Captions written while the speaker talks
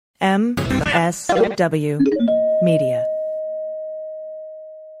MSW Media.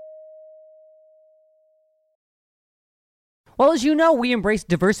 Well, as you know, we embrace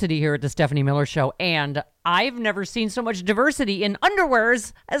diversity here at the Stephanie Miller Show, and I've never seen so much diversity in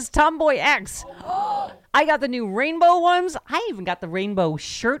underwears as Tomboy X. I got the new rainbow ones. I even got the rainbow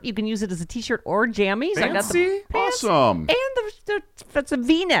shirt. You can use it as a t-shirt or jammies. Fancy? I got the pants Awesome. and it's a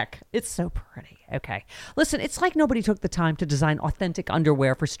V-neck. It's so pretty. Okay. Listen, it's like nobody took the time to design authentic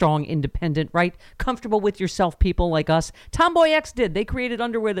underwear for strong, independent, right? Comfortable with yourself people like us. Tomboy X did. They created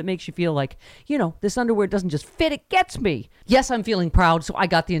underwear that makes you feel like, you know, this underwear doesn't just fit, it gets me. Yes, I'm feeling proud, so I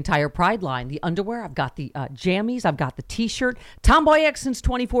got the entire Pride line. The underwear, I've got the jammies, I've got the t-shirt. Tomboy X since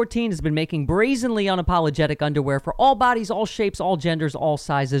 2014 has been making brazenly unapologetic underwear for all bodies, all shapes, all genders, all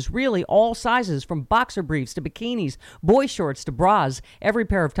sizes. Really, all sizes, from boxer briefs to bikinis, boy shorts to bras. Every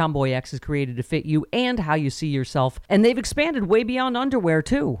pair of Tomboy X is created to fit you and how you see yourself. And they've expanded way beyond underwear,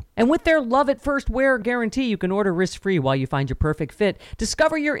 too. And with their love at first wear guarantee, you can order risk-free while you find your perfect fit.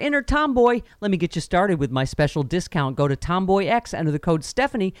 Discover your inner tomboy. Let me get you started with my special discount. Go to Tomboy X, enter the code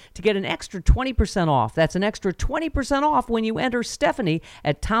Stephanie to get an extra 20% off. That's an extra 20% off when you enter Stephanie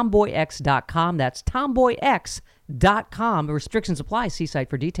at tomboyx.com. That's tomboyx.com. Restrictions apply. See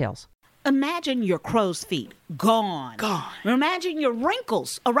site for details. Imagine your crow's feet gone. Imagine your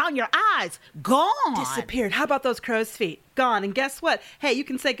wrinkles around your eyes gone. Disappeared. How about those crow's feet? Gone. And guess what? Hey, you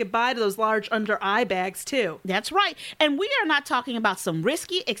can say goodbye to those large under eye bags too. That's right. And we are not talking about some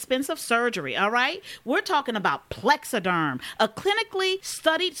risky, expensive surgery, all right? We're talking about Plexiderm, a clinically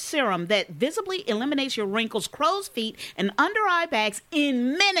studied serum that visibly eliminates your wrinkles, crow's feet, and under eye bags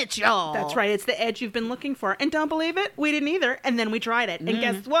in minutes, y'all. That's right. It's the edge you've been looking for. And don't believe it? We didn't either. And then we tried it. And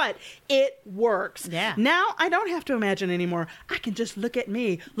guess what? It works. Yeah. Now I don't have to imagine anymore. I can just look at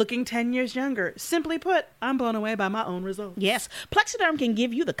me looking 10 years younger. Simply put, I'm blown away by my own results. Yes, Plexiderm can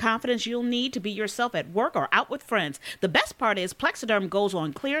give you the confidence you'll need to be yourself at work or out with friends. The best part is Plexiderm goes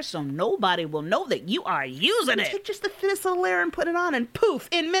on clear so nobody will know that you are using it. Take just the thinnest little layer and put it on and poof,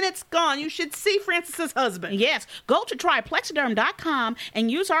 in minutes gone. You should see Francis's husband. Yes, go to tryplexiderm.com and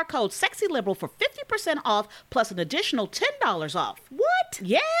use our code SEXYLIBERAL for 50% off plus an additional $10 off. What?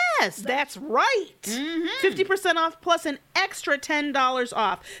 Yes, That's right. 50% off plus an extra $10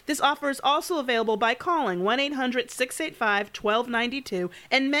 off. This offer is also available by calling 1-800-685-1292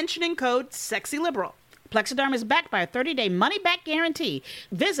 and mentioning code SEXYLIBERAL. Plexiderm is backed by a 30-day money-back guarantee.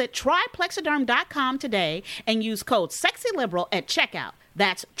 Visit tryplexiderm.com today and use code SEXYLIBERAL at checkout.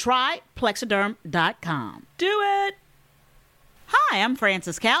 That's tryplexiderm.com. Do it. Hi, I'm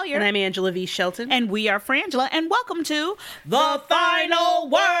Frances Callier. And I'm Angela V. Shelton. And we are Frangela, and welcome to The Final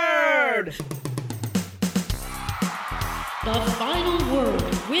Word. The Final Word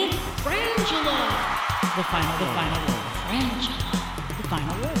with Frangela. The final word. Frangela. The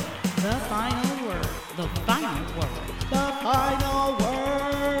final word. The final word. The final word. The final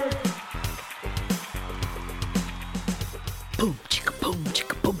word. Boom, chicka, boom,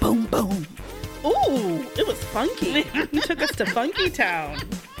 chicka, boom, boom, boom. Ooh, it was funky. You took us to Funky Town.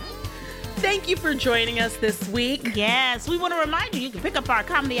 Thank you for joining us this week. Yes, we want to remind you can pick up our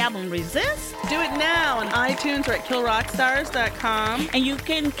comedy album, Resist. Do it now on iTunes or at killrockstars.com. And you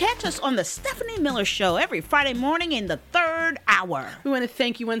can catch us on the Stephanie Miller Show every Friday morning in the third hour. We want to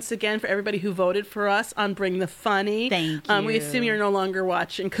thank you once again for everybody who voted for us on Bring the Funny. Thank you. We assume you're no longer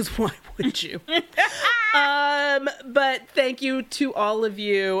watching, because why would you? But thank you to all of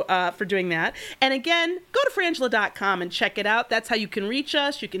you for doing that. And again, go to frangela.com and check it out. That's how you can reach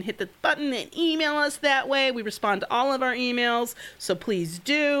us. You can hit the button and email us that way. We respond to all of our emails, so please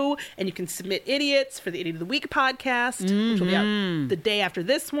do. And you can submit idiots for the Idiot of the Week podcast, which will be out the day after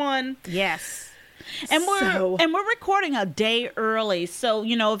this one. Yes. And we're recording a day early, so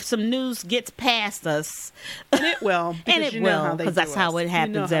you know if some news gets past us, and it will, because that's how it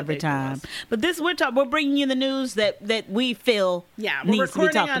happens every time. But this we're bringing you the news that we feel we're needs to be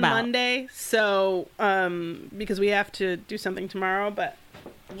recording talked on about. Monday, so because we have to do something tomorrow, but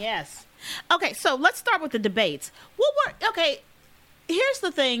yes. Okay, so let's start with the debates. Here's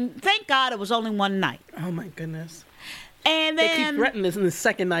the thing. Thank God it was only one night. Oh my goodness. And then they keep threatening this in the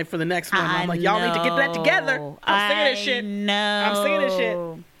second night for the next one. I'm like, y'all need to get that together. I'm sick of this shit. I'm sick of this shit.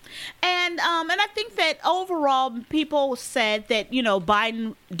 And I think that overall people said that,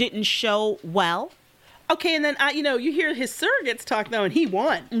 Biden didn't show well. Okay, and then you hear his surrogates talk though, and he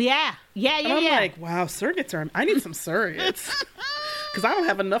won. Yeah. I'm like, wow, surrogates I need some surrogates. because I don't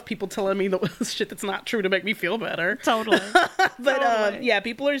have enough people telling me the shit that's not true to make me feel better. Totally. But yeah,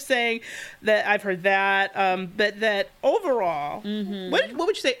 people are saying that I've heard that, but that overall, what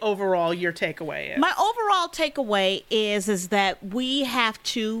would you say overall your takeaway is? My overall takeaway is that we have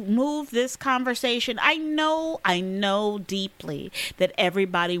to move this conversation. I know deeply that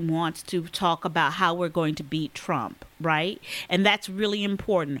everybody wants to talk about how we're going to beat Trump, right? And that's really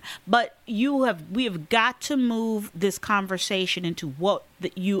important. But we have got to move this conversation into what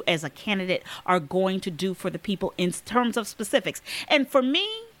that you as a candidate are going to do for the people in terms of specifics. And for me,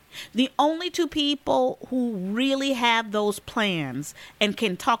 the only two people who really have those plans and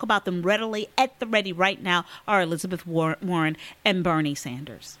can talk about them readily at the ready right now are Elizabeth Warren and Bernie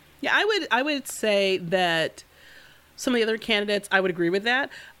Sanders. Yeah, I would say that some of the other candidates, I would agree with that.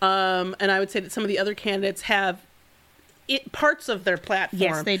 And I would say that some of the other candidates have parts of their platform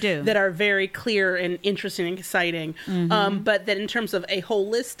Yes, they do. that are very clear and interesting and exciting. But that in terms of a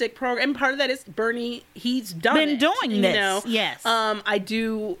holistic program, and part of that is Bernie, he's Been doing you this, know? yes.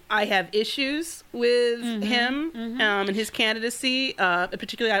 I have issues with him and his candidacy.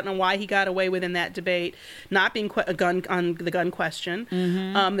 Particularly, I don't know why he got away with in that debate not being a gun on the gun question.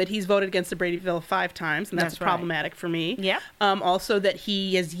 That he's voted against the Brady bill 5 times, and that's That's right. problematic for me. Yep. Also, that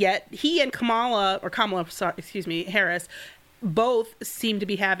he and Harris both seem to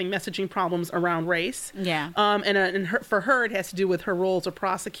be having messaging problems around race. Yeah. For her, it has to do with her role as a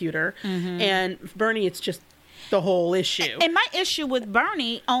prosecutor. And Bernie, it's just the whole issue. And my issue with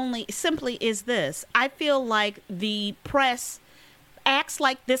Bernie only simply is this. I feel like the press acts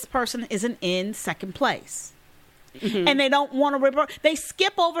like this person isn't in second place. And they don't want to report. They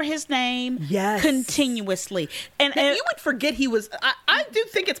skip over his name Yes. continuously. And Now, you would forget he was. I do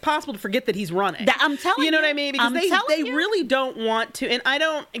think it's possible to forget that he's running. I'm telling You know you. what I mean? Because I'm they telling you. really don't want to. And I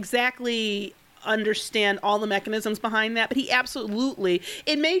don't exactly understand all the mechanisms behind that. But he absolutely.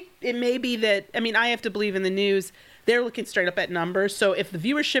 It may be that. I mean, I have to believe in the news. They're looking straight up at numbers. So if the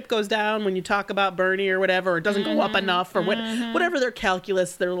viewership goes down when you talk about Bernie or whatever, or it doesn't go up enough, or whatever their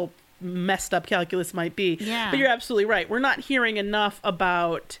calculus, their little messed up calculus might be. Yeah. But you're absolutely right. We're not hearing enough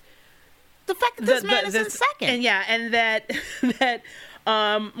about the fact that this man is in second. And yeah, and that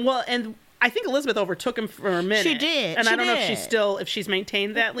and I think Elizabeth overtook him for a minute. She did. And She I don't know did. if she's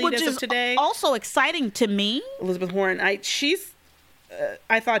maintained that lead which as is of today. also exciting to me. Elizabeth Warren, I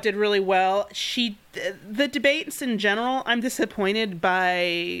thought did really well. The debates in general, I'm disappointed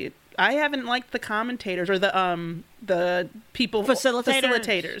by. I haven't liked the commentators or the people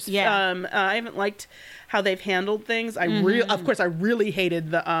facilitators. Yeah. I haven't liked how they've handled things. Of course, I really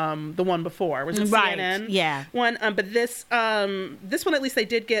hated the one before. Was it Right. CNN? Yeah. One, but this one at least they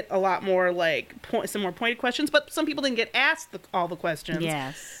did get a lot more some more pointed questions. But some people didn't get asked all the questions.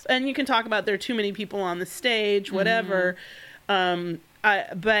 Yes. And you can talk about there are too many people on the stage, whatever. I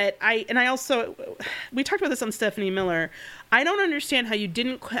also, we talked about this on Stephanie Miller. I don't understand how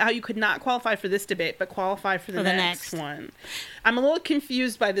you could not qualify for this debate, but qualify for the next one. I'm a little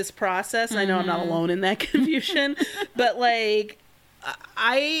confused by this process. I know I'm not alone in that confusion, but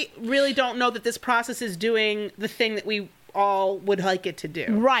I really don't know that this process is doing the thing that we all would like it to do.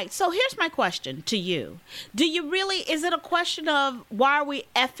 Right. So here's my question to you. Is it a question of why are we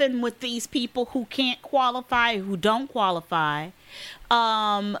effing with these people who can't qualify, who don't qualify?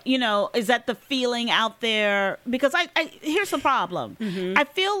 Is that the feeling out there? Because here's the problem. I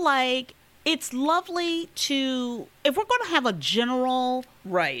feel like it's lovely if we're going to have a general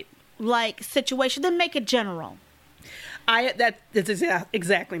Right. situation, then make it general. That's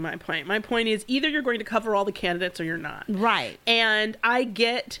exactly my point. My point is either you're going to cover all the candidates or you're not. Right. And I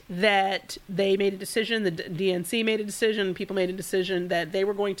get that they made a decision, the DNC made a decision, people made a decision that they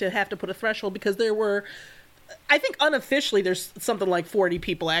were going to have to put a threshold because there were, I think unofficially there's something like 40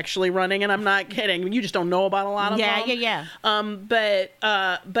 people actually running, and I'm not kidding. You just don't know about a lot of them. Yeah.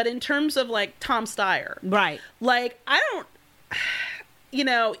 But in terms of Tom Steyer. Right. I don't,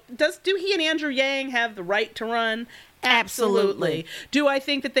 do he and Andrew Yang have the right to run? Absolutely. Do I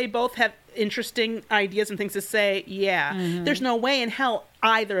think that they both have interesting ideas and things to say? Yeah. There's no way in hell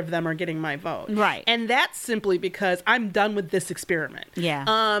either of them are getting my vote. Right. And that's simply because I'm done with this experiment.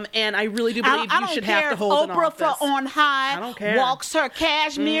 Yeah. And I really do believe you should have to hold an Oprah office. from on high I don't care. walks her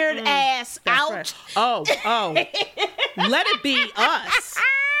cashmered ass That's out. right. Oh. Let it be us.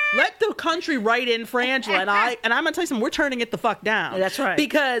 Let the country write in Frangela, and I'm gonna tell you something. We're turning it the fuck down. That's right.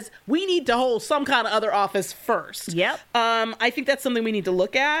 Because we need to hold some kind of other office first. Yep. I think that's something we need to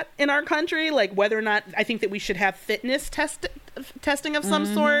look at in our country, whether or not I think that we should have fitness testing of some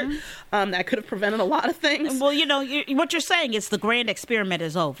sort. That could have prevented a lot of things. Well, what you're saying is the grand experiment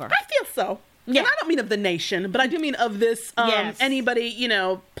is over. I feel so. And I don't mean of the nation, but I do mean of this, Yes. anybody,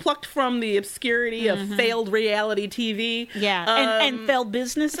 plucked from the obscurity of failed reality TV. And failed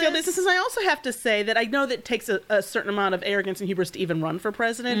businesses. Failed businesses. I also have to say that I know that it takes a certain amount of arrogance and hubris to even run for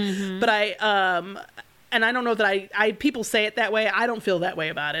president, but and I don't know that I people say it that way. I don't feel that way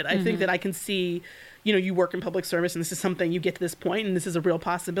about it. I think that I can see, you work in public service and this is something you get to this point and this is a real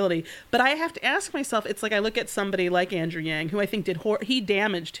possibility. But I have to ask myself, it's like I look at somebody like Andrew Yang, who I think he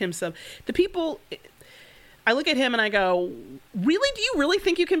damaged himself. The people, I look at him and I go, really? Do you really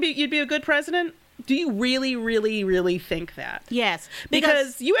think you'd be a good president? Do you really, really, really think that? Yes.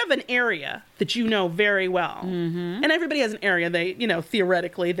 Because you have an area that you know very well. And everybody has an area they,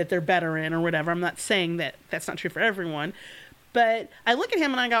 theoretically that they're better in or whatever. I'm not saying that that's not true for everyone. But I look at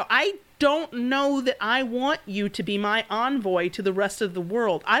him and I go, I don't know that I want you to be my envoy to the rest of the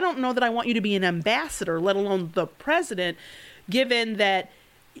world. I don't know that I want you to be an ambassador, let alone the president, given that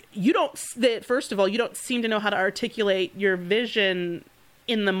first of all, you don't seem to know how to articulate your vision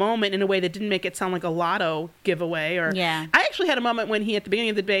in the moment in a way that didn't make it sound like a lotto giveaway. I actually had a moment when at the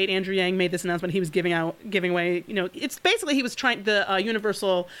beginning of the debate, Andrew Yang made this announcement. He was giving away, it's basically he was trying the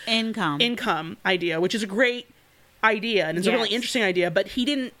universal income idea, which is a great idea and it's a really interesting idea, but he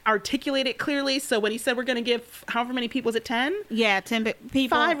didn't articulate it clearly. So when he said we're going to give however many people, was it 10? Yeah, 10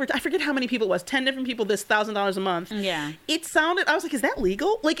 people. 5 or I forget how many people it was. 10 different people, this $1,000 a month. Yeah. It sounded, I was like, is that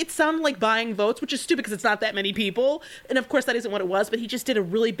legal? Like it sounded like buying votes, which is stupid because it's not that many people. And of course that isn't what it was, but he just did a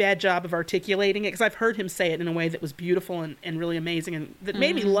really bad job of articulating it because I've heard him say it in a way that was beautiful and really amazing and that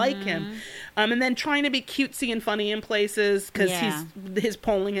made me like him. And then trying to be cutesy and funny in places because his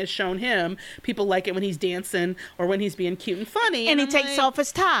polling has shown him people like it when he's dancing or when he's being cute and funny. And he takes off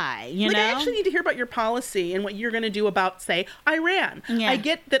his tie, I actually need to hear about your policy and what you're going to do about, say, Iran. I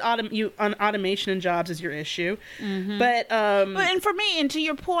get that automation and jobs is your issue, but and for me, and to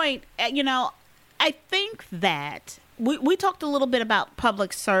your point, I think that we talked a little bit about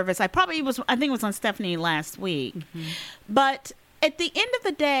public service. I think it was on Stephanie last week, but at the end of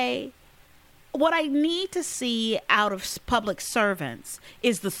the day, what I need to see out of public servants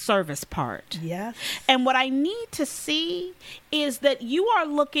is the service part. Yes. And what I need to see is that you are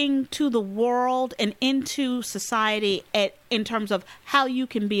looking to the world and into society in terms of how you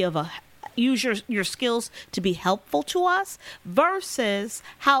can be use your skills to be helpful to us versus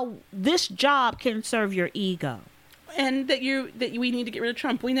how this job can serve your ego. And that we need to get rid of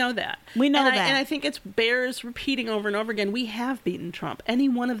Trump. We know that. And I think it bears repeating over and over again. We have beaten Trump. Any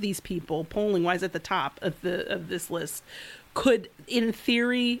one of these people, polling wise, at the top of this list, could, in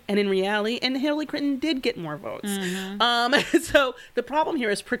theory and in reality, and Hillary Clinton did get more votes. So the problem here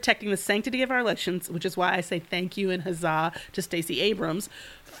is protecting the sanctity of our elections, which is why I say thank you and huzzah to Stacey Abrams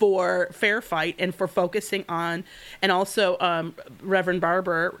for fair fight and for focusing on, and also Reverend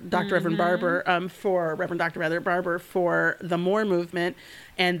Barber, Reverend Dr. Barber for the More movement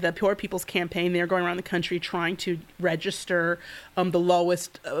and the Poor People's Campaign. They're going around the country trying to register the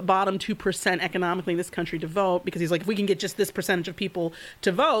lowest, bottom 2% economically in this country to vote, because he's like, if we can get just this percentage of people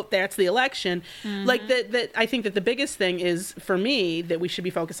to vote, that's the election. Like that, I think that the biggest thing is, for me, that we should be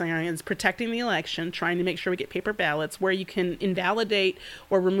focusing on is protecting the election, trying to make sure we get paper ballots where you can invalidate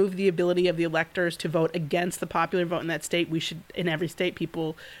or remove the ability of the electors to vote against the popular vote in that state. We should, in every state,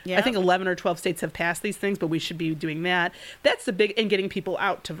 people, I think 11 or 12 states have passed these things, but we should be doing that. That's the big, and getting people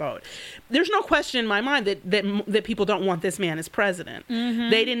out to vote. There's no question in my mind that people don't want this man as president.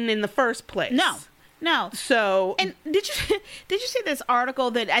 They didn't in the first place. No. So, and did you see this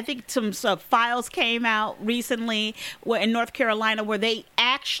article that I think some files came out recently in North Carolina where they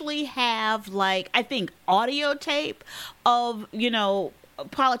actually have, like, I think audio tape of,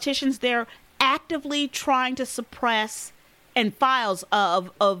 politicians there actively trying to suppress and files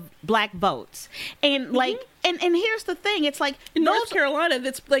of black votes. And like, and here's the thing, it's like in North Carolina,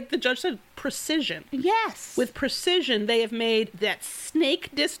 that's like the judge said, precision. Yes. With precision, they have made that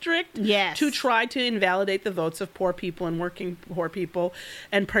snake district to try to invalidate the votes of poor people and working poor people,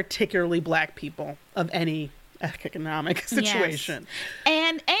 and particularly black people of any economic situation.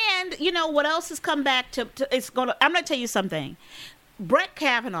 Yes. And what else has come back to I'm going to tell you something. Brett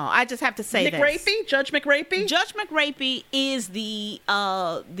Kavanaugh, I just have to say Judge McRapey? Judge McRapey is the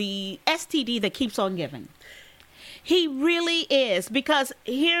STD that keeps on giving. He really is, because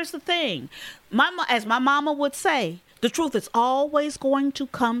here's the thing. As my mama would say, the truth is always going to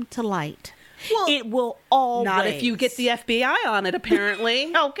come to light. Well, it will always. Not if you get the FBI on it,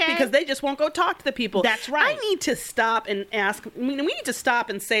 apparently. Okay. Because they just won't go talk to the people. That's right. I need to stop and ask. We need to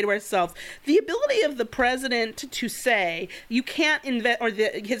stop and say to ourselves, the ability of the president to say you can't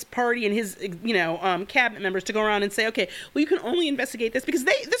his party and his cabinet members to go around and say, okay, well, you can only investigate this because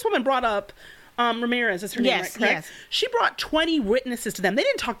this woman brought up Ramirez is her name, Yes, right? Correct? yes. She brought 20 witnesses to them. They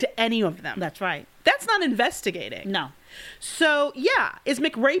didn't talk to any of them. That's right. That's not investigating. No. So, yeah, is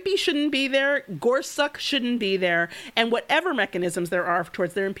McRapey shouldn't be there, Gorsuch shouldn't be there, and whatever mechanisms there are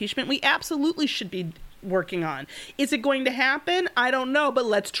towards their impeachment, we absolutely should be working on. Is it going to happen? I don't know, but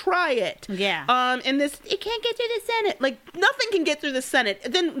let's try it. Yeah. And this, it can't get through the Senate. Like, nothing can get through the Senate.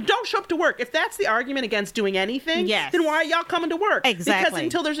 Then don't show up to work. If that's the argument against doing anything, Yes. then why are y'all coming to work? Exactly. Because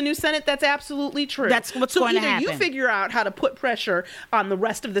until there's a new Senate, that's absolutely true. That's what's so going to either you happen. figure out how to put pressure on the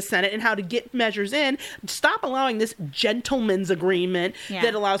rest of the Senate and how to get measures in. Stop allowing this gentleman's agreement Yeah.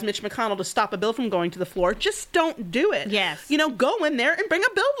 that allows Mitch McConnell to stop a bill from going to the floor. Just don't do it. Yes. Go in there and bring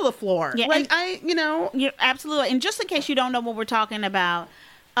a bill to the floor. Yeah, Like, and- You're absolutely. And just in case you don't know what we're talking about,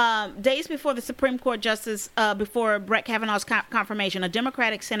 days before the Supreme Court justice, before Brett Kavanaugh's confirmation, a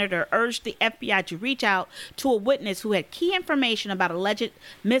Democratic senator urged the FBI to reach out to a witness who had key information about alleged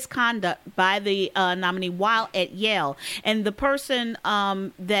misconduct by the nominee while at Yale. And the person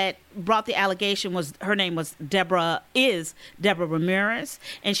that brought the allegation her name was Deborah Ramirez,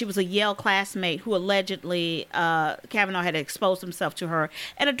 and she was a Yale classmate who allegedly Kavanaugh had exposed himself to her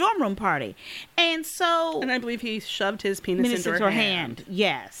at a dorm room party. And so And I believe he shoved his penis into her hand.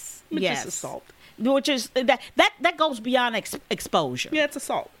 Yes. Which yes. is assault. Which is that goes beyond exposure. Yeah, it's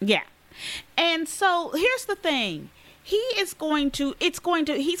assault. Yeah. And so here's the thing. He's going to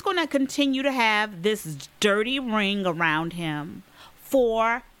continue to have this dirty ring around him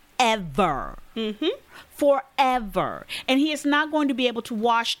forever. Mm-hmm. Forever. And he is not going to be able to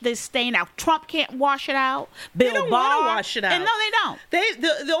wash this stain out. Trump can't wash it out. Bill They don't Barr want to wash it out. And no, they don't.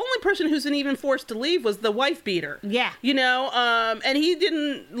 The only person who's been even forced to leave was the wife beater. Yeah. And he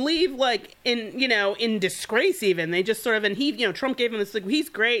didn't leave like in disgrace even. They just sort of, and he, Trump gave him this, like, he's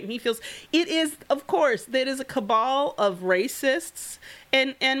great, and he feels, it is, of course, that is a cabal of racists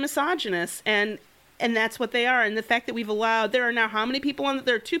and misogynists, and that's what they are. And the fact that we've allowed, there are now how many people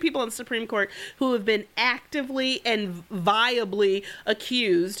there are 2 people on the Supreme Court who have been actively and viably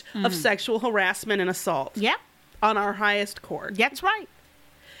accused of sexual harassment and assault. Yep. On our highest court. That's right.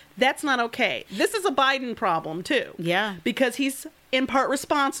 That's not okay. This is a Biden problem too. Yeah. Because he's in part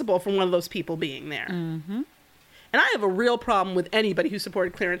responsible for one of those people being there. Mm-hmm. And I have a real problem with anybody who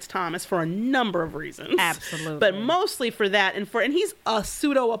supported Clarence Thomas for a number of reasons. Absolutely. But mostly for that, and he's a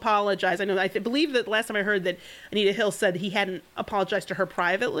pseudo-apologized. I believe that last time I heard that Anita Hill said he hadn't apologized to her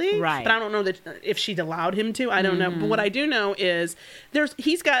privately. Right. But I don't know that if she'd allowed him to. I don't know. But what I do know is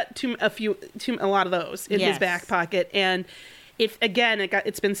he's got a lot of those in his back pocket. And if, again,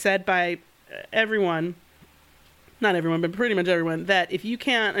 it's been said by everyone, not everyone, but pretty much everyone, that if you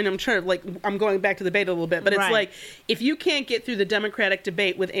can't, and I'm sure, like, I'm going back to the debate a little bit, but it's Right. like, if you can't get through the Democratic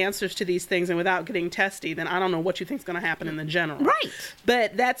debate with answers to these things and without getting testy, then I don't know what you think is going to happen in the general. Right.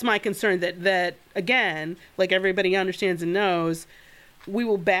 But that's my concern, that again, like everybody understands and knows, we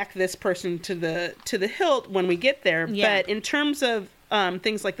will back this person to the hilt when we get there. Yeah. But in terms of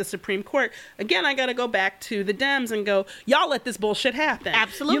things like the Supreme Court, again, I got to go back to the Dems and go, y'all let this bullshit happen.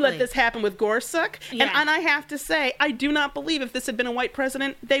 Absolutely. You let this happen with Gorsuch. Yeah. And I have to say, I do not believe if this had been a white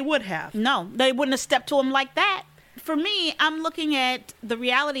president, they would have. No, they wouldn't have stepped to him like that. For me, I'm looking at the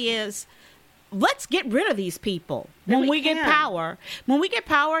reality is, let's get rid of these people when we get power. When we get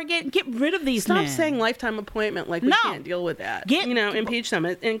power, get rid of these men. Stop saying lifetime appointment like we No. can't deal with that. Get- Impeach them.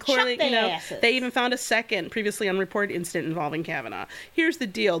 And clearly, Shut their asses. they even found a second previously unreported incident involving Kavanaugh. Here's the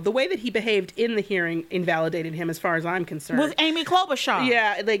deal. The way that he behaved in the hearing invalidated him as far as I'm concerned. With Amy Klobuchar.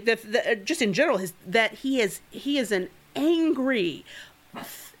 Yeah, like just in general, he is an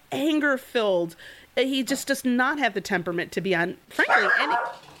anger-filled. He just does not have the temperament to be on, frankly,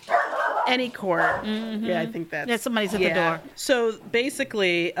 any court. Mm-hmm. Yeah, I think that's... Yeah, somebody's at the door. So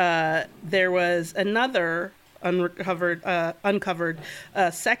basically, there was another uncovered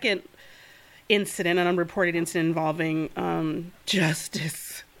second incident, an unreported incident involving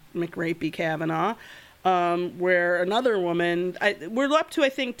Justice McRapey Kavanaugh, where another woman, we're up to, I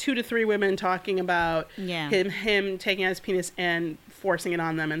think, 2 to 3 women talking about him taking out his penis and forcing it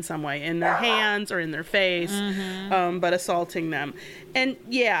on them in some way, in their hands or in their face, but assaulting them. And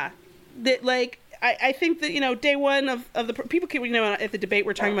yeah, that, like, I think that, day one of the people keep, at the debate,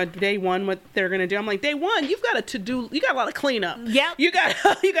 we're talking about day one, what they're going to do. I'm like, day one, you've got you got a lot of cleanup. Yep. You got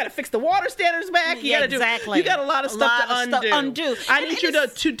to fix the water standards back. You got to exactly. You got a lot of stuff to undo. I need you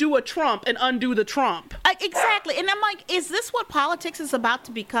to do a Trump and undo the Trump. Exactly. And I'm like, is this what politics is about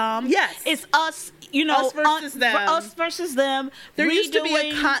to become? Yes. It's us Us versus them. Us versus them. There used to be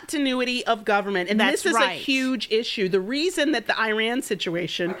a redoing- continuity of government, and That's this is right. a huge issue. The reason that the Iran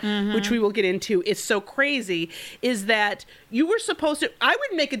situation, which we will get into, is so crazy is that you were supposed to. I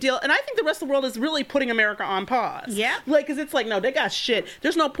would make a deal, and I think the rest of the world is really putting America on pause. Yeah. Like, because it's like, no, they got shit.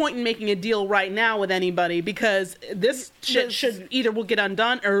 There's no point in making a deal right now with anybody because this shit should either will get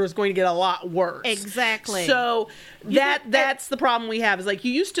undone or is going to get a lot worse. Exactly. So that's the problem we have is like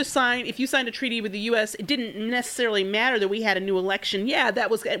you used to sign, if you signed a treaty with the U.S., it didn't necessarily matter that we had a new election. Yeah, that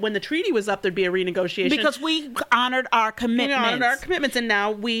was when the treaty was up, there'd be a renegotiation. because we honored our we commitments. honored our commitments, and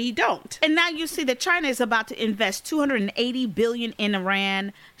now we don't. And now you see that China is about to invest $280 billion in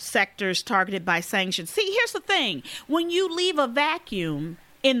Iran sectors targeted by sanctions. See, here's the thing. When you leave a vacuum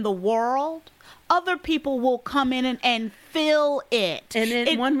in the world, other people will come in and fill it. And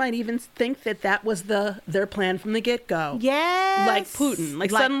then one might even think that was their plan from the get-go. Yes. Like Putin.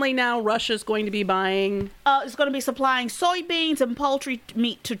 Like suddenly now Russia's going to be buying... Is going to be supplying soybeans and poultry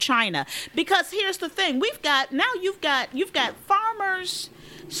meat to China. Because here's the thing. You've got farmers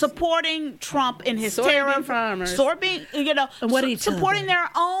supporting Trump in his Soybean terror. farmers. Soybean, And what did he tell supporting them? their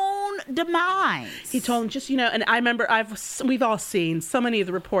own demise. He told him just, and I remember we've all seen so many of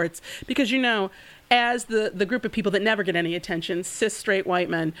the reports because, as the group of people that never get any attention, cis straight white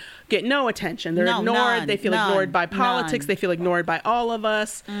men get no attention. They're ignored. None, They feel none, ignored by politics. none. They feel ignored by all of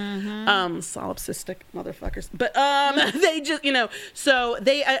us. Solipsistic motherfuckers. But they just, so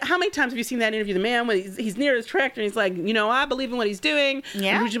they, how many times have you seen that interview? The man, when he's near his tractor and he's like, I believe in what he's doing.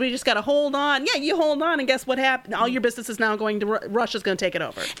 Yeah. We just got to hold on. Yeah, you hold on. And guess what happened? All your business is now going to, Russia's going to take it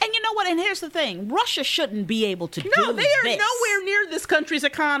over. And you know what? And here's the thing. Russia shouldn't be able to do No, they are this. nowhere near this country's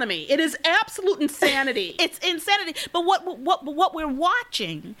economy. It is absolute insanity. It's insanity. But what we're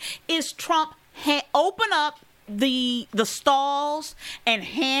watching is Trump open up the stalls and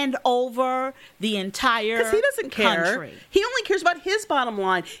hand over the entire Because he doesn't care. country. He only cares about his bottom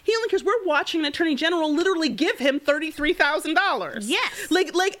line. He only cares. We're watching an attorney general literally give him $33,000. Yes.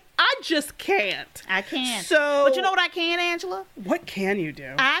 Like I just can't. I can't. So- but you know what I can, Angela? What can you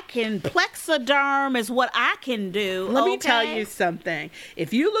do? I can Plexiderm is what I can do. Let me okay? tell you something.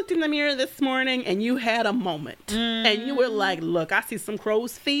 If you looked in the mirror this morning and you had a moment and you were like, look, I see some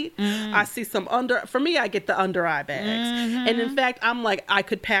crow's feet. I see some for me, I get the under eye bags. And in fact, I'm like, I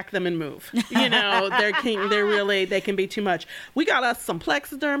could pack them and move. They can be too much. We got us some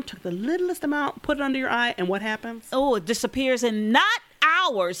Plexiderm, took the littlest amount, put it under your eye, and what happens? Oh, it disappears in not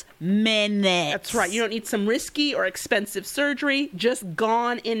hours, minutes. That's right. You don't need some risky or expensive surgery. Just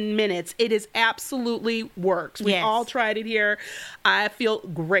gone in minutes. It is absolutely works. We Yes. all tried it here. I feel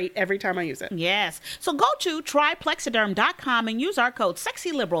great every time I use it. Yes. So go to tryplexiderm.com and use our code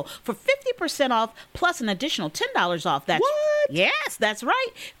SEXYLIBERAL for 50% off plus an additional $10 off. That's What? Yes, that's right.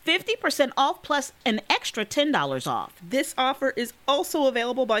 50% off plus an extra $10 off. This offer is also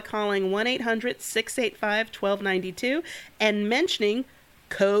available by calling 1-800-685-1292 and mentioning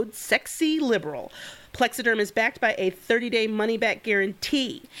code SEXYLIBERAL. Plexiderm is backed by a 30-day money-back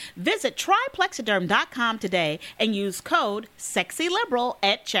guarantee. Visit tryplexiderm.com today and use code SEXYLIBERAL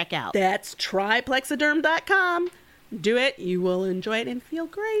at checkout. That's tryplexiderm.com. Do it. You will enjoy it and feel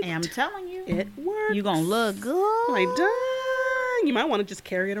great. I'm telling you. It works. You're going to look good. My darling. You might want to just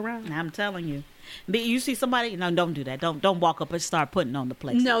carry it around. I'm telling you. But you see somebody? No, don't do that. Don't walk up and start putting on the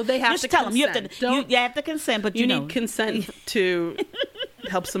place. No, they have Just to tell them you have consent. to. Don't- You have to consent, but You you know. need consent to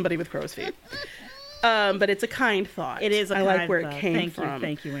help somebody with crow's feet. But it's a kind thought. It is a I like kind where thought. it came Thank from.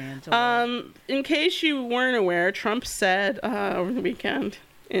 Thank you, Angela. In case you weren't aware, Trump said over the weekend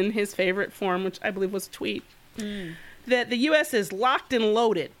in his favorite form, which I believe was a tweet, that the U.S. is locked and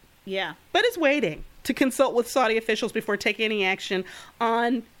loaded, yeah. but is waiting to consult with Saudi officials before taking any action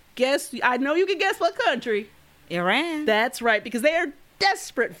on, I know you can guess what country. Iran. That's right, because they are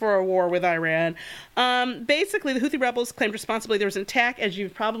desperate for a war with Iran. Basically, the Houthi rebels claimed responsibility. There was an attack, as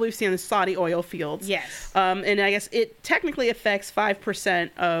you've probably seen, in the Saudi oil fields. Yes. And I guess it technically affects 5%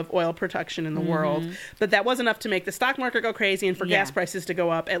 of oil production in the world. But that was enough to make the stock market go crazy and for Yeah. gas prices to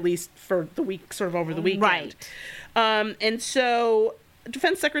go up, at least for the week, sort of over the weekend. Right. And so...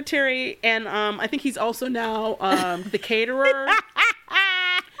 Defense Secretary, and I think he's also now the caterer.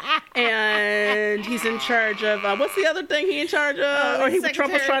 And he's in charge of what's the other thing he in charge of?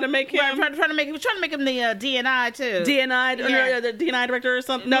 Trump was trying to make him Right, he was trying to make him the DNI too. DNI, Yeah. the DNI director or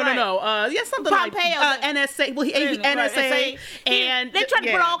something. No, Right. Yeah, something Pompeo. like NSA. Well, NSA, and they tried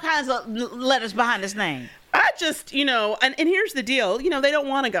to put yeah. all kinds of letters behind his name. I just, and here's the deal. They don't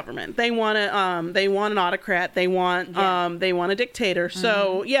want a government. They want they want an autocrat. They want, they want a dictator.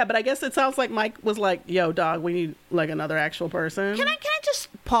 So yeah, but I guess it sounds like Mike was like, "Yo, dog, we need like another actual person." Can I just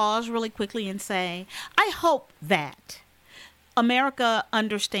pause really quickly and say, I hope that America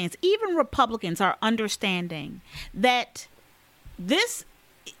understands, even Republicans are understanding that the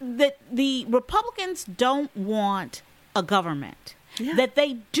Republicans don't want a government. Yeah. That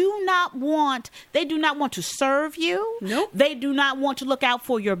they do not want to serve you. Nope. They do not want to look out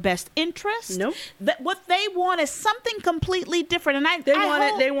for your best interest. Nope. That what they want is something completely different. And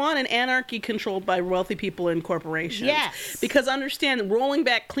They want an anarchy controlled by wealthy people and corporations. Yes. Because understand, rolling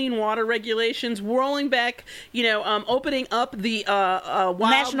back clean water regulations, rolling back, opening up the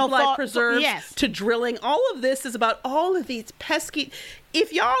wildlife preserves yes. to drilling. All of this is about all of these pesky.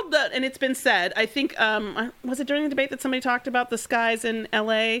 If y'all, and it's been said, I think, was it during the debate that somebody talked about the skies in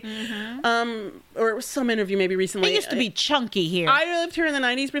L.A.? Mm-hmm. Or it was some interview maybe recently. It used to be chunky here. I lived here in the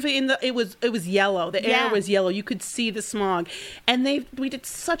 90s briefly, and it was yellow. The air was yellow. You could see the smog. And we did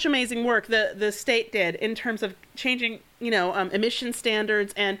such amazing work, the state did, in terms of changing, emission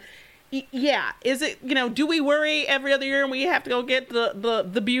standards and... Yeah, is it, do we worry every other year and we have to go get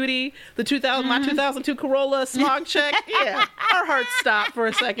the beauty, my 2002 Corolla smog check? Yeah, our hearts stop for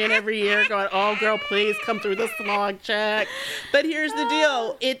a second every year going, oh girl, please come through the smog check. But here's the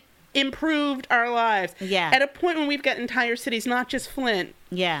deal, it improved our lives. Yeah. At a point when we've got entire cities, not just Flint.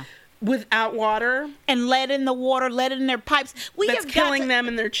 Yeah. Without water. And lead in the water, lead in their pipes. That's killing them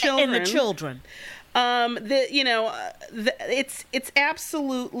and their children. And the children. It's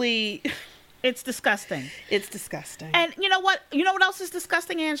absolutely, it's disgusting. It's disgusting. And you know what? You know what else is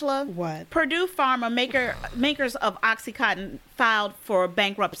disgusting, Angela? What? Purdue Pharma, makers of OxyContin, filed for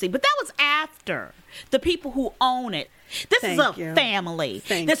bankruptcy, but that was after the people who own it. This is a family.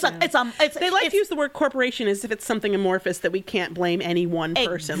 They like to use the word corporation as if it's something amorphous that we can't blame any one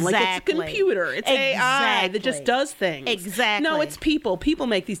person. Exactly. Like it's a computer. It's AI that just does things. Exactly. No, it's people. People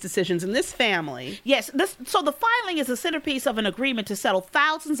make these decisions in this family. Yes. So the filing is a centerpiece of an agreement to settle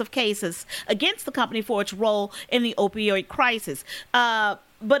thousands of cases against the company for its role in the opioid crisis.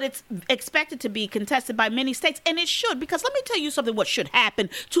 But it's expected to be contested by many states, and it should, because let me tell you something what should happen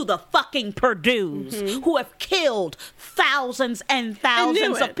to the fucking Purdues who have killed thousands and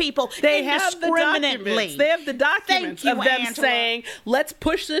thousands of people indiscriminately. They have the documents of them Angela. saying, let's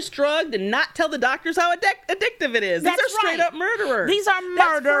push this drug and not tell the doctors how addictive it is. That's These are straight up murderers. These are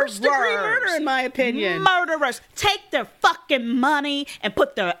murderers. That's first-degree murder, in my opinion. Murderers. Take their fucking money and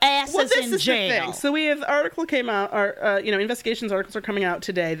put their asses in jail. The thing. So we have, the article came out, investigations articles are coming out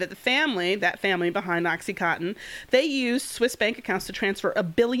today that that family behind OxyContin, they used Swiss bank accounts to transfer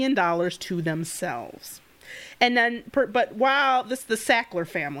 $1 billion to themselves. And then, but while the Sackler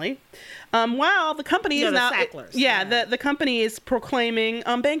family, while the company is now, the company is proclaiming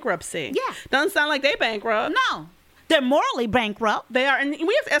bankruptcy. Yeah, doesn't sound like they bankrupt. No. They're morally bankrupt. They are, and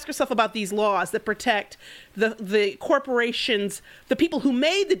we have to ask ourselves about these laws that protect the corporations, the people who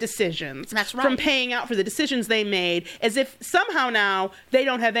made the decisions, from paying out for the decisions they made, as if somehow now they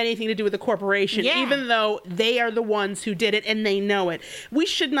don't have anything to do with the corporation, even though they are the ones who did it and they know it. We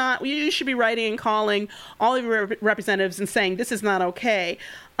should not. You should be writing and calling all of your representatives and saying this is not okay.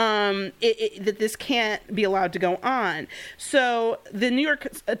 That this can't be allowed to go on. So the New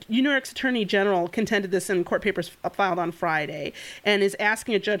York's Attorney General contended this in court papers filed on Friday and is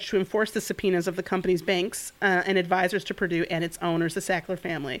asking a judge to enforce the subpoenas of the company's banks and advisors to Purdue and its owners, the Sackler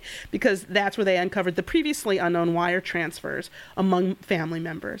family, because that's where they uncovered the previously unknown wire transfers among family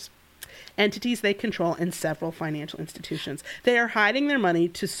members. Entities they control in several financial institutions. They are hiding their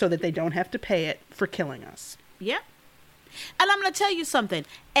money so that they don't have to pay it for killing us. Yep. And I'm going to tell you something.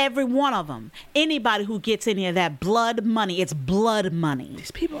 Every one of them, anybody who gets any of that blood money, it's blood money.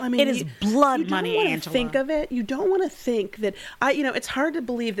 These people, it is blood money, Angela. You don't want to think of it. You don't want to think that, it's hard to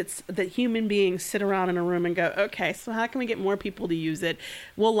believe that human beings sit around in a room and go, okay, so how can we get more people to use it?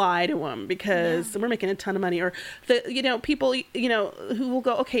 We'll lie to them because we're making a ton of money. Or, people, who will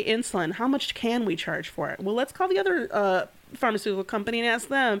go, okay, insulin, how much can we charge for it? Well, let's call the other pharmaceutical company and ask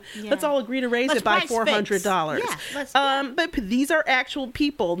them. Let's all agree to raise it by $400. But these are actual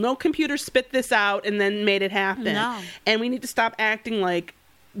people. No computer spit this out and then made it happen. No. And we need to stop acting like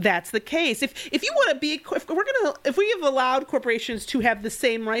that's the case. If you want to be, if we have allowed corporations to have the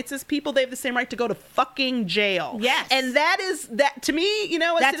same rights as people, they have the same right to go to fucking jail. Yes. And that to me,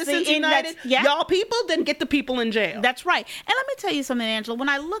 as Citizens United, y'all people then get the people in jail. That's right. And let me tell you something, Angela. When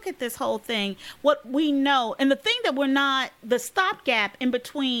I look at this whole thing, what we know, and the thing that we're not, the stopgap in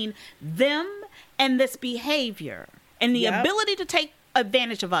between them and this behavior and the ability to take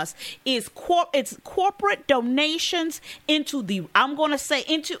advantage of us is it's corporate donations into I'm going to say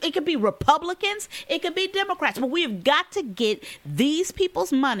it could be Republicans, it could be Democrats, but we've got to get these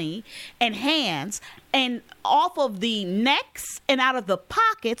people's money and hands and off of the necks and out of the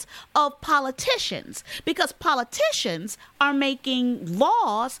pockets of politicians, because politicians are making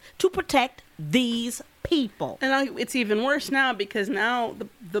laws to protect these people. And it's even worse now, because now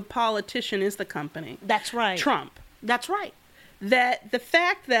the politician is the company. That's right. Trump. That's right. That the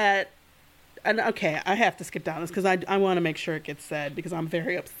fact that, and okay, I have to skip down this because I want to make sure it gets said, because I'm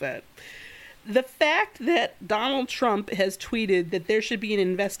very upset. The fact that Donald Trump has tweeted that there should be an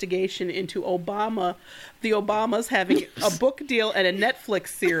investigation into the Obamas having a book deal and a Netflix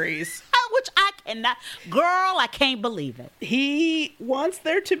series. Which I cannot, girl, I can't believe it. He wants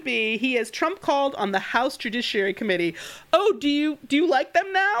there to be, Trump called on the House Judiciary Committee. Oh, do you like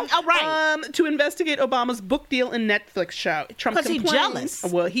them now? Oh, right. To investigate Obama's book deal and Netflix show. Trump because he's complained. jealous.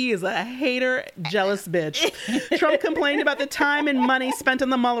 Well, he is a hater, jealous bitch. Trump complained about the time and money spent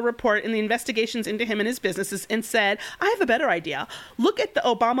on the Mueller report and the investigations into him and his businesses, and said, I have a better idea. Look at the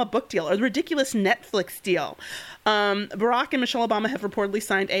Obama book deal or the ridiculous Netflix deal. Barack and Michelle Obama have reportedly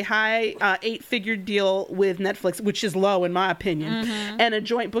signed a high 8-figure deal with Netflix, which is low in my opinion, and a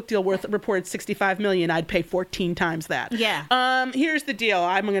joint book deal worth reported $65 million. I'd pay 14 times that. Yeah. Here's the deal.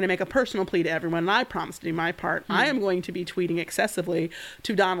 I'm going to make a personal plea to everyone, and I promise to do my part. I am going to be tweeting excessively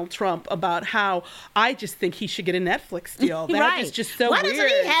to Donald Trump about how I just think he should get a Netflix deal. That right. is just so Why weird. doesn't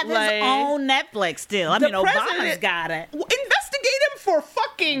he have his own Netflix deal? I mean, Obama's got it. Investigate him for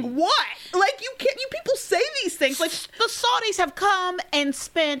fucking what? Like, you people say these things. Like, the Saudis have come and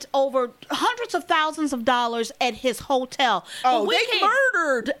spent over hundreds of thousands of dollars at his hotel. Oh, they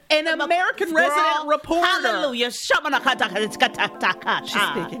murdered an American resident reporter. Hallelujah. She's speaking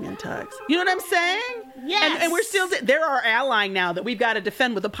in tugs. You know what I'm saying? Yes. And we're still, they're our ally now that we've got to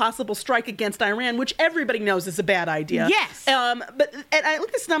defend with a possible strike against Iran, which everybody knows is a bad idea. Yes. But I look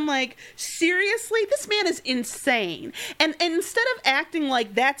at this and I'm like, seriously? This man is insane. And instead of acting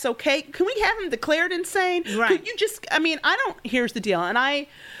like that's okay, can we have him declared insane? Right. Could you just, here's the deal. And I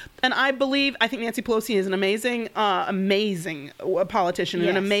think Nancy Pelosi is an amazing politician, Yes.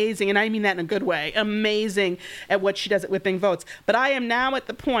 and and I mean that in a good way, amazing at what she does at whipping votes. But I am now at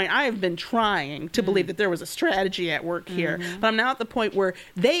the point, I have been trying to believe that there was a strategy at work here, but I'm now at the point where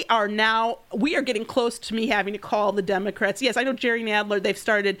we are getting close to me having to call the Democrats. Yes, I know Jerry Nadler, they've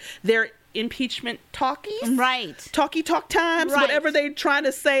started their impeachment talkies, right? Talk times, right. Whatever they try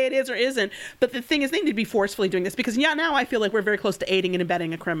to say it is or isn't. But the thing is, they need to be forcefully doing this, because now I feel like we're very close to aiding and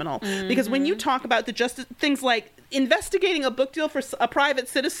abetting a criminal. Because when you talk about the justice things like investigating a book deal for a private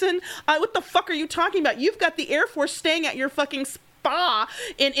citizen, what the fuck are you talking about? You've got the Air Force staying at your fucking spa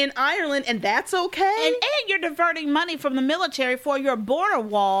in Ireland, and that's okay? And you're diverting money from the military for your border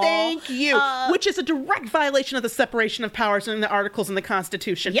wall. Thank you. Which is a direct violation of the separation of powers in the articles in the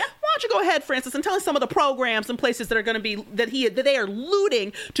Constitution. Yeah. Why don't you go ahead, Francis, and tell us some of the programs and places that are going to be that they are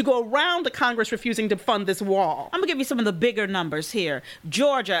looting to go around the Congress refusing to fund this wall. I'm gonna give you some of the bigger numbers here.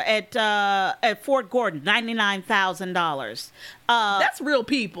 Georgia at Fort Gordon, $99,000. That's real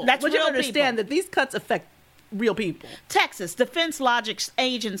people. That's but real you understand people. that these cuts affect real people. Texas Defense Logistics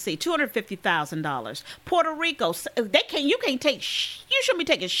Agency, $250,000. Puerto Rico, you shouldn't be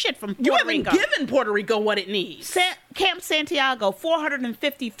taking shit from Puerto You haven't Rico. given Puerto Rico what it needs. Camp Santiago,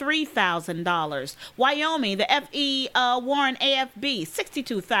 $453,000. Wyoming, the F.E. Warren AFB,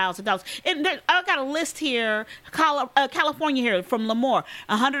 $62,000. And I got a list here. California here from Lemoore,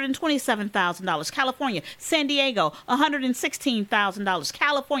 $127,000. California, San Diego, $116,000.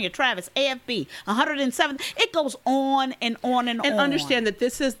 California, Travis AFB, $107,000. It goes on and on and on. And understand that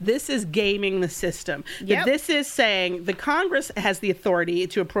this is gaming the system. Yep. That this is saying the Congress has the authority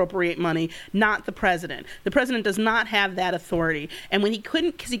to appropriate money, not the president. The president does not have that authority. And when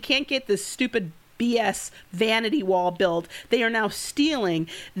because he can't get this stupid BS vanity wall built, they are now stealing.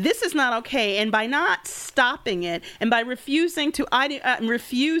 This is not okay. And by not stopping it, and by refusing to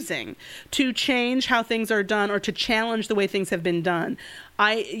change how things are done or to challenge the way things have been done,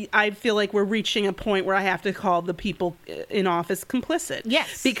 I feel like we're reaching a point where I have to call the people in office complicit.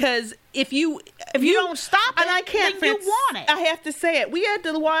 Yes. Because if you don't stop and it, I can't, then you want it. I have to say it. We had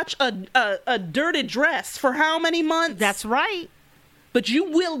to watch a dirty dress for how many months? That's right. But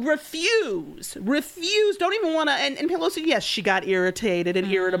you will refuse, don't even want to. And Pelosi, yes, she got irritated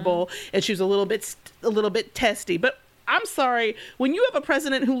and irritable, and she was a little bit testy. But I'm sorry, when you have a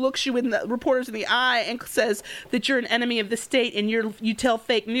president who looks you in the reporters in the eye and says that you're an enemy of the state and you tell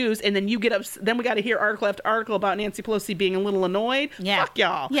fake news, and then you get then we got to hear article after article about Nancy Pelosi being a little annoyed. Yeah. Fuck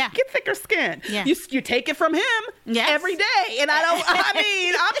y'all. Yeah. Get thicker skin. Yeah. You take it from him Yes. every day, and I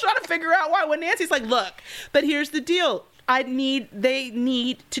mean, I'm trying to figure out why when Nancy's like, look, but here's the deal. They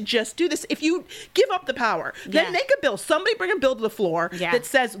need to just do this. If you give up the power, then Yeah. make a bill. Somebody bring a bill to the floor Yeah. that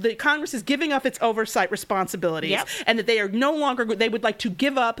says that Congress is giving up its oversight responsibilities, Yep. and that they are no longer, they would like to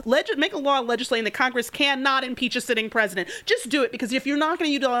give up, make a law legislating that Congress cannot impeach a sitting president. Just do it, because if you're not going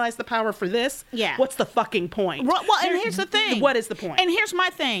to utilize the power for this, Yeah. what's the fucking point? Well, and here's the thing. What is the point? And here's my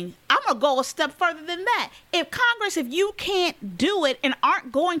thing. I'm going to go a step further than that. If Congress, if you can't do it and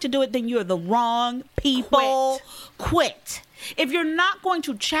aren't going to do it, then you're the wrong people. Quit. If you're not going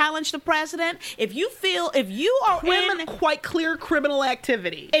to challenge the president, if you are Quite clear criminal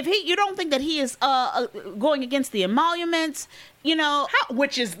activity. if you don't think that he is going against the emoluments,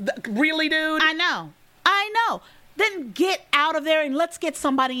 Which is, really, dude? I know. Then get out of there and let's get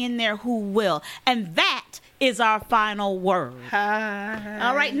somebody in there who will. And that is our final word.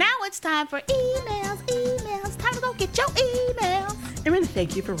 All right, now it's time for emails. Time to go get your emails. Erin,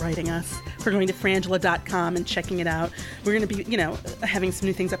 thank you for writing us, for going to frangela.com and checking it out. We're going to be, having some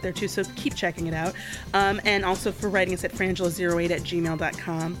new things up there too, so keep checking it out. And also for writing us at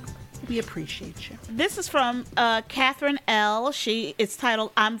frangela08@gmail.com. We appreciate you. This is from Catherine L. It's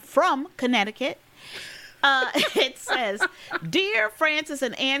titled, I'm from Connecticut. It says, Dear Francis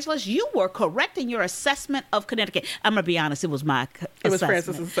and Angeles, you were correct in your assessment of Connecticut. I'm going to be honest, it was my It was assessment.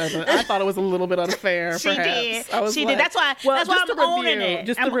 Francis' assessment. I thought it was a little bit unfair, She perhaps. did. I was She like, did. That's why just I'm to owning review, it.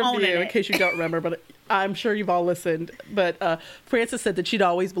 Just I'm to review, owning in it. case you don't remember, but I'm sure you've all listened. But Francis said that she'd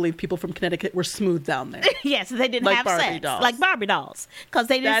always believed people from Connecticut were smooth down there. Yes, they didn't Like have Barbie sex. dolls. Like Barbie dolls. Because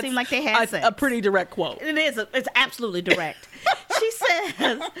they didn't seem like they had sex. a pretty direct quote. It is. It's absolutely direct. She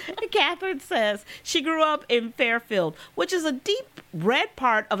says, Catherine says, she grew up in Fairfield, which is a deep red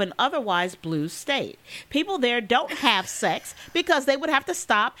part of an otherwise blue state. People there don't have sex because they would have to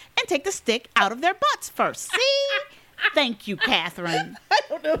stop and take the stick out of their butts first. See? Thank you, Catherine. I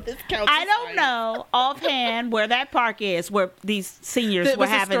don't know if this counts. I don't know offhand where that park is where these seniors It were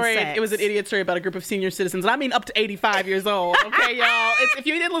was a having story. sex. It was an idiot story about a group of senior citizens, and I mean up to 85 years old. Okay, y'all. If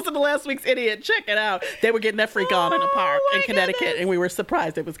you didn't listen to last week's Idiot, check it out. They were getting that freak on in a park my in Connecticut, goodness. and we were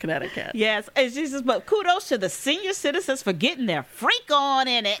surprised it was Connecticut. Yes, and she says, but kudos to the senior citizens for getting their freak on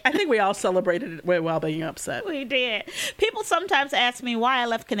in it. I think we all celebrated it while being upset. We did. People sometimes ask me why I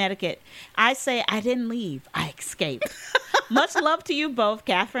left Connecticut. I say I didn't leave. I escaped. Much love to you both,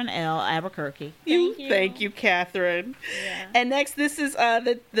 Catherine L. Albuquerque. Thank you, Catherine. Yeah. And next, this is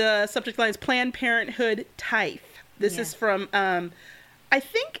the subject line is Planned Parenthood Tithe. This is from I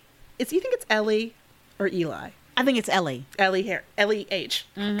think it's Ellie or Eli. I think it's Ellie. Ellie H.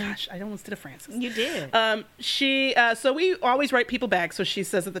 Oh, gosh, I almost did a Francis. You did. So we always write people back. So she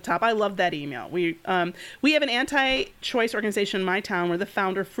says at the top, I love that email. We have an anti-choice organization in my town where the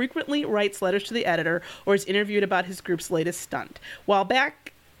founder frequently writes letters to the editor or is interviewed about his group's latest stunt. While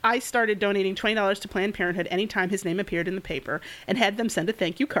back, I started donating $20 to Planned Parenthood anytime his name appeared in the paper and had them send a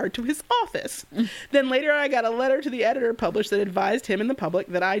thank you card to his office. Then later I got a letter to the editor published that advised him and the public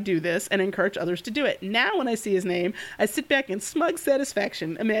that I do this and encourage others to do it. Now when I see his name, I sit back in smug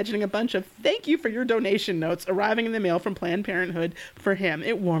satisfaction, imagining a bunch of thank you for your donation notes arriving in the mail from Planned Parenthood for him.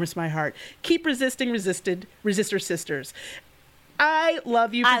 It warms my heart. Keep resisting, resistor sisters. I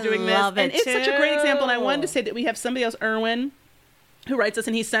love you for doing this. love it And it's such a great example. And I too. wanted to say that we have somebody else, Erwin, who writes us,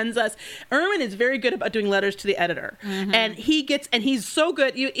 and he sends us. Erwin is very good about doing letters to the editor, and he's so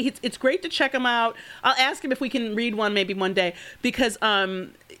good. It's great to check him out. I'll ask him if we can read one maybe one day, because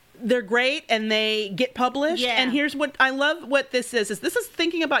they're great and they get published. Yeah. And here's what I love. What this is this is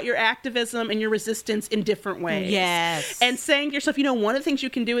thinking about your activism and your resistance in different ways. Yes. And saying to yourself, one of the things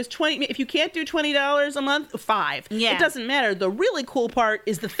you can do is if you can't do $20 a month, $5. Yeah. It doesn't matter. The really cool part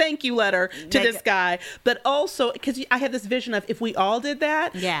is the thank you letter to this guy, but also because I have this vision of if we all did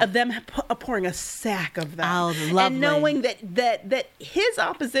that, of them pouring a sack of them, Oh, lovely. and knowing that his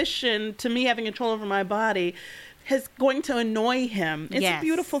opposition to me having control over my body is going to annoy him. It's a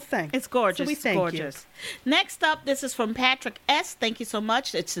beautiful thing. It's gorgeous. So we It's thank gorgeous. Next up, this is from Patrick S. Thank you so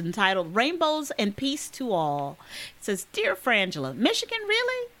much. It's entitled Rainbows and Peace to All. It says, Dear Frangela, Michigan,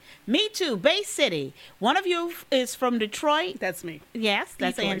 really? Me too. Bay City. One of you is from Detroit. That's me. Yes,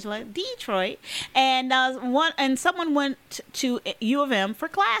 that's Detroit. Angela. Detroit. And someone went to U of M for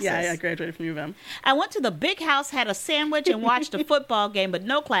classes. Yeah, I graduated from U of M. I went to the big house, had a sandwich, and watched a football game, but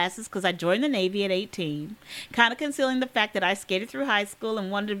no classes because I joined the Navy at 18. Kind of concealing the fact that I skated through high school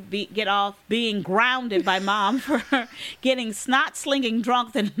and wanted to get off being grounded by mom for getting snot-slinging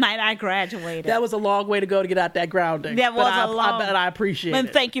drunk the night I graduated. That was a long way to go to get out that grounding. That was but a long. But I appreciate and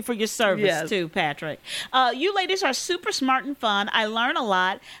it. thank you for your service Yes. too, Patrick. You ladies are super smart and fun. I learn a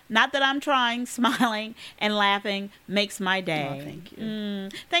lot. Not that I'm trying. Smiling and laughing makes my day. Oh, thank you.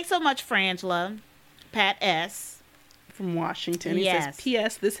 Thanks so much, Frangela. Pat S. From Washington. He Yes. says,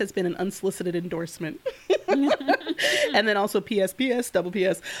 P.S. This has been an unsolicited endorsement. And then also P.S. Double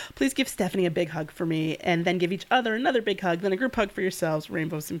P.S. Please give Stephanie a big hug for me, and then give each other another big hug, then a group hug for yourselves.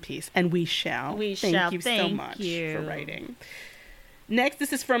 Rainbows and peace. And we shall. We Thank shall. you so Thank much you. for writing. Next,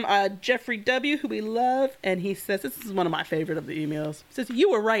 this is from Jeffrey W., who we love, and he says, this is one of my favorite of the emails. He says,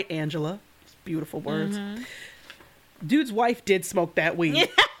 you were right, Angela. Beautiful words. Dude's wife did smoke that weed.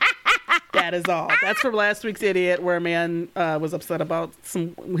 That is all. That's from last week's Idiot, where a man was upset about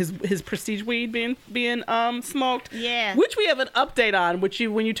his prestige weed being smoked. Yeah. Which we have an update on. Which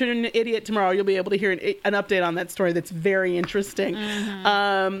when you tune in to Idiot tomorrow, you'll be able to hear an update on that story. That's very interesting.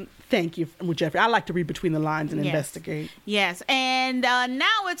 Thank you, Jeffrey. I like to read between the lines and Yes. investigate. Yes, and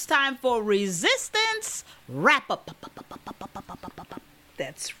now it's time for Resistance Wrap Up.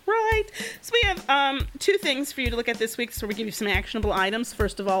 That's right. So we have two things for you to look at this week. So we give you some actionable items.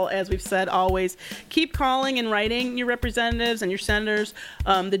 First of all, as we've said, always keep calling and writing your representatives and your senators.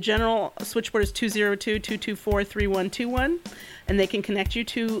 The general switchboard is 202-224-3121. And they can connect you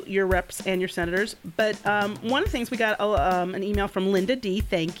to your reps and your senators. But one of the things, we got an email from Linda D.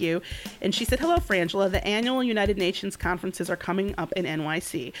 Thank you. And she said, hello, Frangela. The annual United Nations conferences are coming up in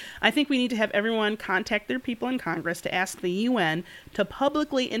NYC. I think we need to have everyone contact their people in Congress to ask the UN to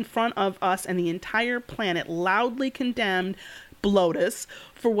publicly, in front of us and the entire planet, loudly condemn Blotus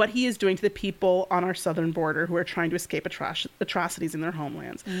for what he is doing to the people on our southern border who are trying to escape atrocities in their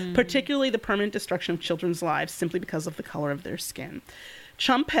homelands, particularly the permanent destruction of children's lives simply because of the color of their skin.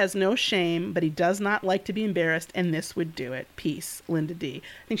 Trump has no shame, but he does not like to be embarrassed, and this would do it. Peace, Linda D.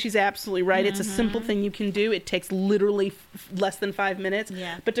 I think she's absolutely right. It's a simple thing you can do. It takes literally less than 5 minutes.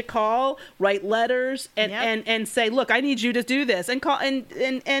 Yeah. But to call, write letters, and, Yep. and say, look, I need you to do this, and call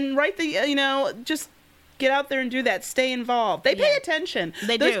and write the, just get out there and do that. Stay involved. They pay Yeah. attention.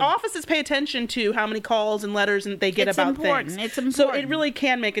 They Those do. offices pay attention to how many calls and letters and they get It's about important. things. It's So it important. really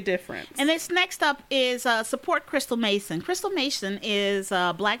can make a difference. And this next up is support Crystal Mason. Crystal Mason is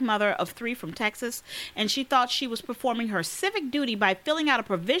a black mother of 3 from Texas, and she thought she was performing her civic duty by filling out a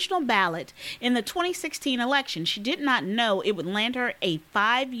provisional ballot in the 2016 election. She did not know it would land her a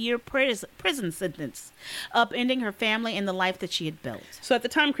 5-year prison sentence, upending her family and the life that she had built. So at the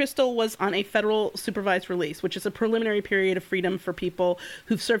time, Crystal was on a federal supervised release, which is a preliminary period of freedom for people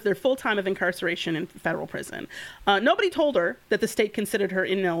who've served their full time of incarceration in federal prison. Nobody told her that the state considered her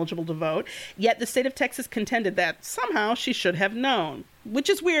ineligible to vote, yet the state of Texas contended that somehow she should have known, which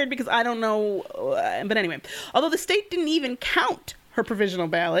is weird because I don't know. But anyway, although the state didn't even count her provisional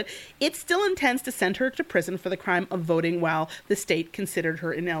ballot, it still intends to send her to prison for the crime of voting while the state considered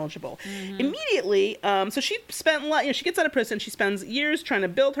her ineligible. Immediately, so she spent, she gets out of prison, she spends years trying to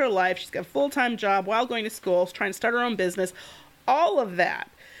build her life, she's got a full-time job while going to school, trying to start her own business, all of that.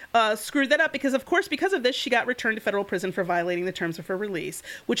 Screwed that up because, of course, because of this, she got returned to federal prison for violating the terms of her release,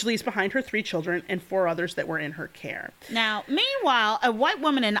 which leaves behind her 3 children and 4 others that were in her care. Now, meanwhile, a white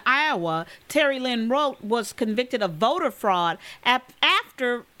woman in Iowa, Terry Lynn Rote, was convicted of voter fraud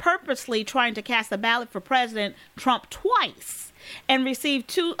after purposely trying to cast a ballot for President Trump twice and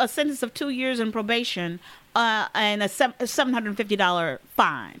received a sentence of 2 years in probation and a $750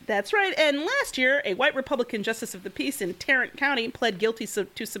 fine. That's right. And last year, a white Republican justice of the peace in Tarrant County pled guilty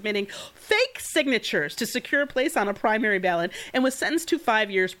to submitting fake signatures to secure a place on a primary ballot and was sentenced to 5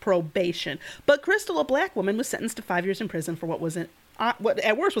 years probation. But Crystal, a black woman, was sentenced to 5 years in prison for what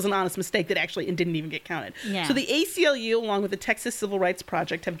at worst was an honest mistake that actually didn't even get counted. Yeah. So the ACLU, along with the Texas Civil Rights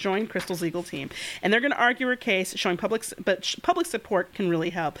Project, have joined Crystal's legal team, and they're going to argue her case, showing public support can really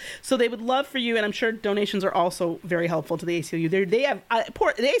help. So they would love for you, and I'm sure donations are also very helpful to the ACLU. They have the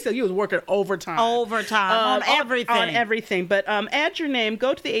ACLU is working overtime On everything. on everything. But add your name,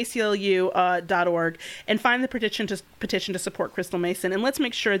 go to the ACLU.org, and find the petition to support Crystal Mason, and let's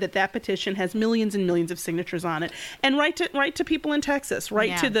make sure that petition has millions and millions of signatures on it. And write to people in Texas. Write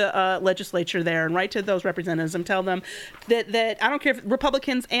Yeah. to the legislature there and write to those representatives and tell them that I don't care if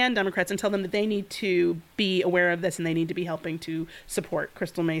Republicans and Democrats, and tell them that they need to be aware of this and they need to be helping to support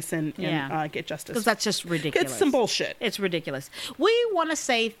Crystal Mason and get justice. Because that's just ridiculous. It's some bullshit. It's ridiculous. We want to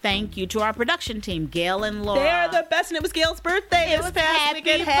say thank you to our production team, Gail and Laura. They're the best, and it was Gail's birthday. It this was past happy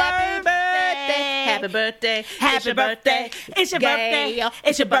weekend. Happy birthday! Happy birthday! Happy birthday! It's your birthday! Gail.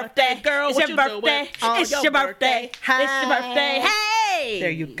 It's your birthday, girl. It's What your you birthday! doing on It's your birthday! It's your birthday! Hey!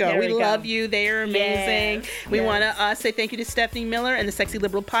 There you go. There we go. love you. They are amazing. Yes, We yes. want to say thank you to Stephanie Miller and the Sexy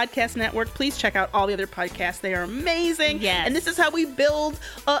Liberal Podcast Network. Please check out all the other podcasts. They are amazing. Yes. And this is how we build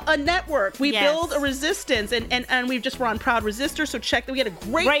a network. We Yes. build a resistance. And we're on Proud Resistor, so check that. We had a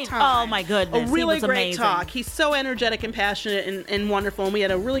great time. Oh, my goodness. A He really was great amazing. talk. He's so energetic and passionate and wonderful, and we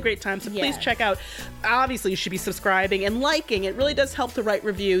had a really great time. So please Yes. check out. Obviously, you should be subscribing and liking. It really does help to write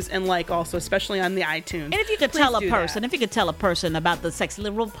reviews and like also, especially on the iTunes. And if you could Please tell a do that. person, about the Sexy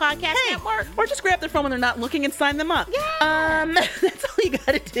Liberal Podcast Network, Or just grab their phone when they're not looking and sign them up. Yeah. That's all you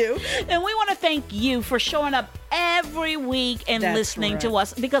gotta do. and we want to thank you for showing up every week and That's listening to right.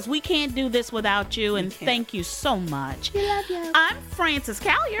 us, because we can't do this without you. And can't. thank you so much. We love you. I'm Frances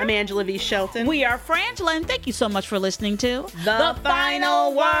Callier. I'm Angela V. Shelton. We are Frangela, and thank you so much for listening to The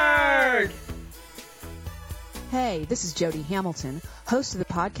Final Word. Hey, this is Jody Hamilton, host of the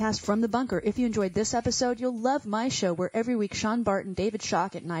podcast From the Bunker. If you enjoyed this episode, you'll love my show, where every week Sean Barton, David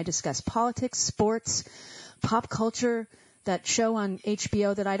Shockett, and I discuss politics, sports, pop culture, that show on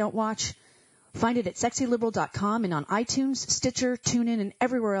HBO that I don't watch. Find it at sexyliberal.com and on iTunes, Stitcher, TuneIn, and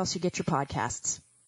everywhere else you get your podcasts.